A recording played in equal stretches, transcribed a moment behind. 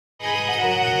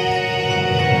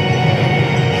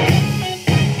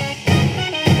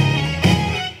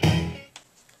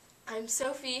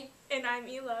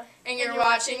you're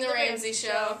watching The Ramsey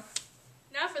Show.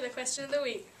 Now for the question of the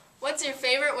week. What's your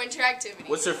favorite winter activity?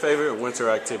 What's your favorite winter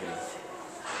activity?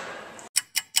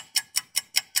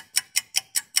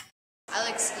 I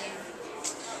like skiing.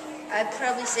 I'd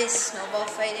probably say snowball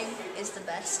fighting is the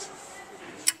best.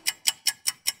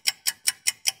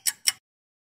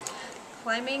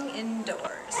 Climbing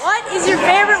indoors. What is your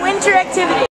favorite winter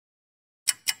activity?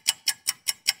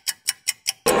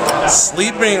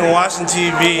 Sleeping and watching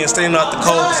TV and staying out the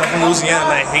cold because I'm from Louisiana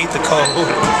and I hate the cold.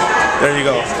 There you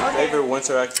go. Favorite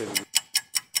winter activity?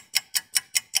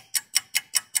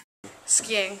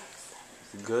 Skiing.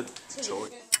 Good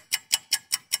choice.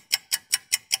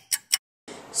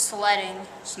 Sledding.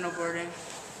 Snowboarding.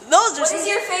 What is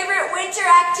your favorite winter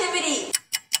activity?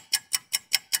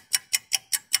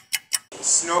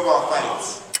 Snowball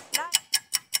fights.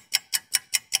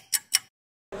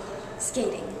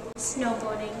 Skating.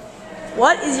 Snowboarding.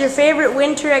 What is your favorite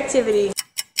winter activity?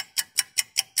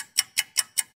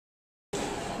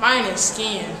 Mine is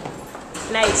skiing.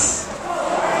 Nice.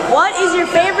 What is your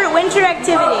favorite winter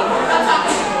activity?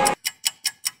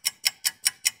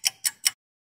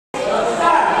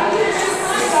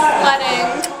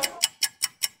 Sledding.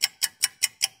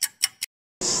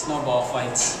 Snowball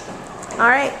fights. All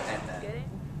right.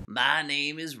 My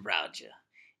name is Roger,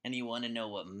 and you want to know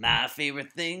what my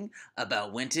favorite thing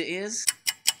about winter is?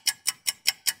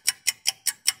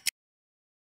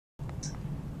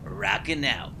 Rocking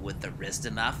out with the rest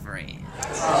of my friends.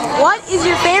 What is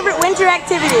your favorite winter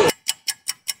activity?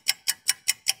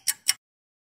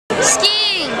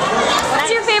 Skiing.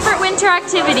 What's your favorite winter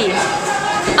activity?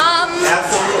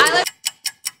 I like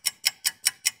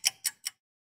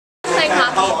playing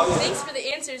hockey. Thanks for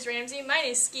the answers, Ramsey. Mine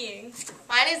is skiing.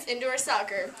 Mine is indoor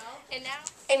soccer.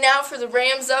 And now for the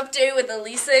Rams update with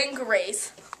Elisa and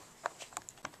Grace.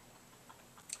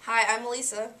 Hi, I'm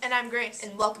Elisa. And I'm Grace.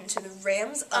 And welcome to the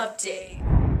Rams update.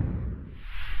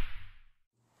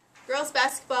 Girls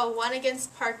basketball won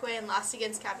against Parkway and lost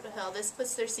against Capitol Hill. This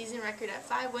puts their season record at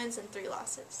 5 wins and 3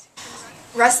 losses.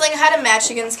 Wrestling had a match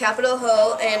against Capitol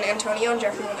Hill, and Antonio and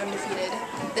Jeffrey went undefeated.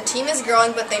 The team is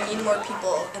growing, but they need more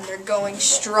people, and they're going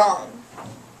strong.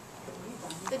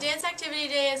 The dance activity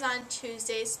day is on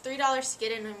Tuesdays. $3 to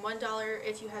get in and $1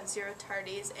 if you have 0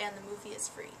 tardies, and the movie is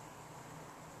free.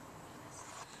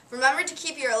 Remember to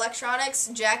keep your electronics,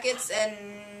 jackets,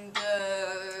 and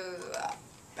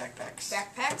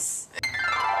backpacks.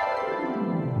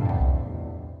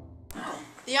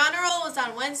 The honor roll was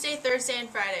on Wednesday, Thursday, and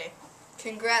Friday.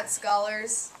 Congrats,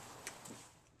 scholars.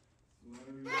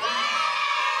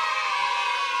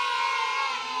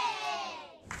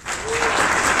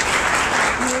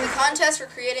 The contest for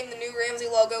creating the new Ramsey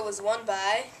logo was won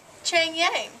by Chang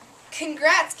Yang.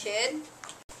 Congrats, kid.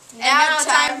 Now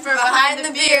time for Behind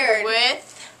the Beard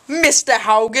with Mr.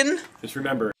 Haugen. Just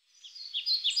remember,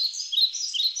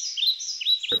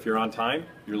 if you're on time,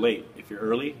 you're late. If you're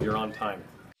early, you're on time.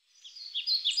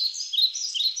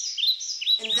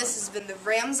 And this has been the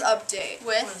Rams Update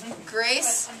with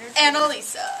Grace and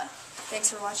Elisa. Thanks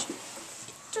for watching.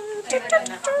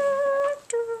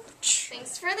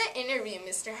 Thanks for the interview,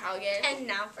 Mr. Haugen. And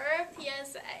now for a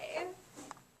PSA.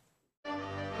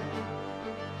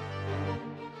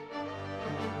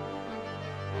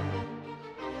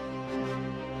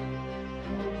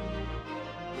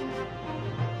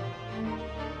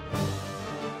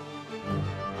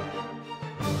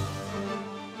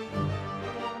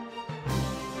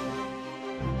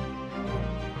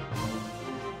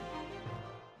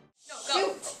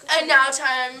 And now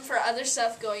time for other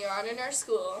stuff going on in our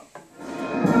school.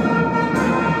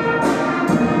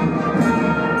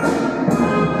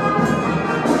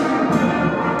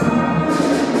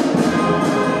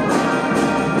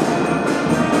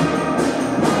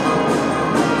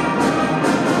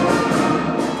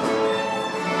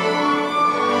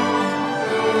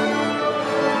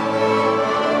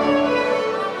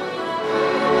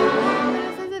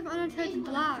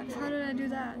 Blocks. How did I do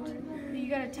that? You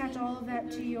gotta attach all of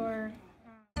that to your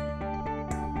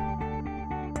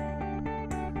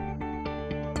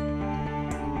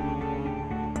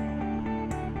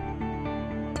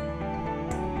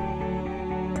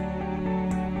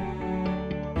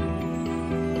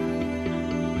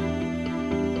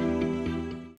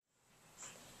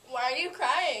Why are you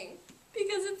crying?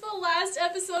 Because it's the last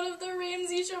episode of the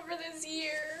Ramsey Show for this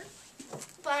year.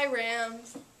 Bye,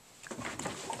 Rams.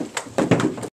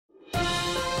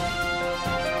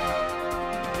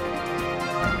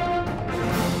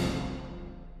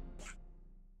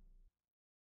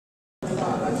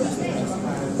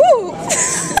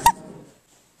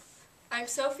 I'm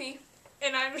Sophie.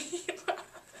 And I'm Hila.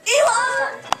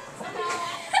 Hila!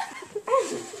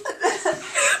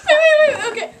 Wait,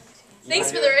 okay.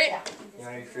 Thanks for the rate.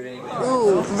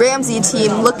 Ooh, Ramsey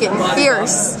team looking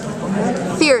fierce.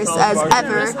 Fierce as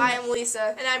ever. I am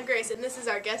Lisa. And I'm Grace, and this is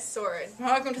our guest Soren.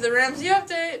 Welcome to the Ramsey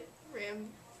update.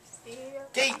 Ramsey.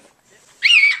 Gate.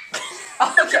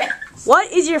 Okay.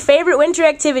 What is your favorite winter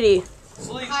activity?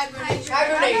 Sleep.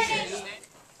 Hibernation.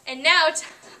 And now,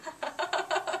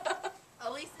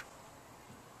 Elise.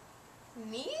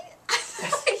 Me?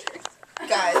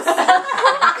 Guys.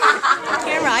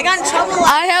 Camera. I got in trouble.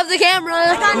 I have the camera.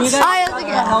 I have the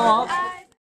camera.